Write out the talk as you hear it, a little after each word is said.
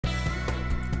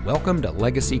Welcome to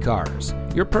Legacy Cars,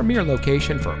 your premier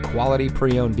location for quality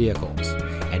pre-owned vehicles.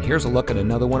 And here's a look at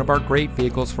another one of our great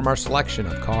vehicles from our selection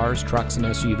of cars, trucks, and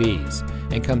SUVs,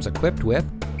 and comes equipped with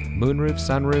moonroof,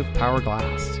 sunroof, power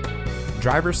glass,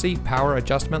 driver's seat power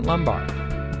adjustment lumbar,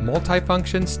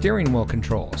 multifunction steering wheel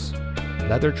controls,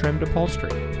 leather trimmed upholstery,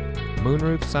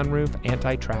 moonroof, sunroof,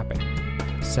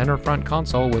 anti-trapping, center front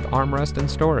console with armrest and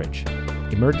storage,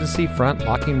 emergency front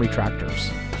locking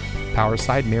retractors, power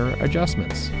side mirror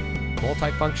adjustments,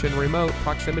 multifunction remote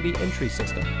proximity entry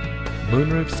system,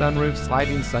 moonroof, sunroof,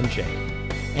 sliding sunshade,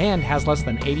 and has less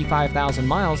than 85,000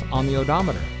 miles on the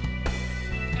odometer.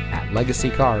 At Legacy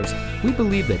Cars, we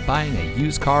believe that buying a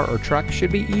used car or truck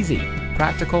should be easy,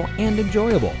 practical, and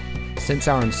enjoyable. Since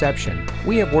our inception,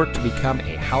 we have worked to become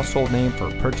a household name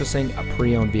for purchasing a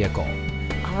pre-owned vehicle.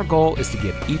 Our goal is to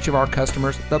give each of our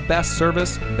customers the best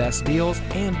service, best deals,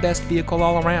 and best vehicle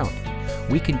all around.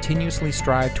 We continuously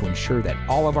strive to ensure that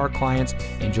all of our clients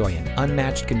enjoy an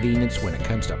unmatched convenience when it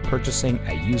comes to purchasing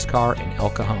a used car in El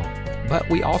Cajon. But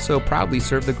we also proudly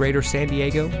serve the greater San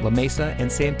Diego, La Mesa,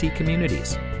 and Santee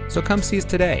communities. So come see us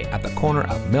today at the corner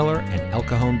of Miller and El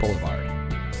Cajon Boulevard.